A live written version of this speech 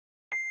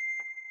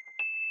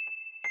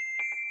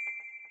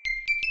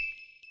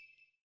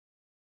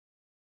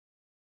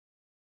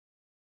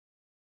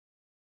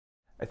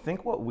I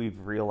think what we've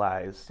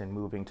realized in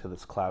moving to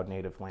this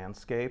cloud-native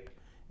landscape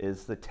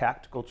is the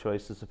tactical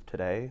choices of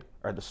today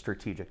are the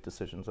strategic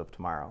decisions of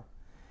tomorrow.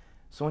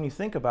 So when you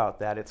think about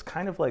that, it's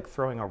kind of like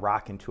throwing a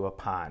rock into a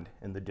pond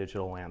in the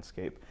digital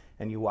landscape,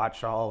 and you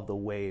watch all of the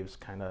waves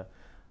kind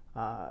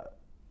of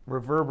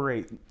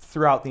reverberate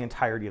throughout the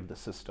entirety of the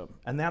system.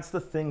 And that's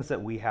the things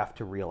that we have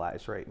to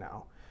realize right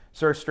now.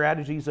 So our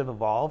strategies have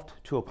evolved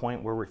to a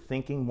point where we're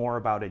thinking more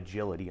about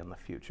agility in the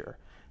future.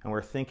 And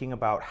we're thinking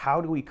about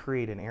how do we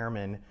create an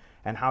airman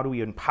and how do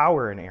we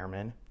empower an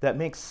airman that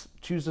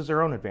chooses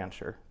their own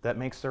adventure, that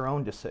makes their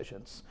own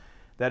decisions,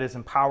 that is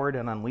empowered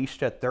and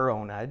unleashed at their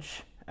own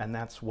edge. And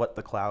that's what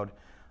the cloud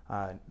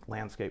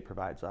landscape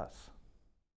provides us.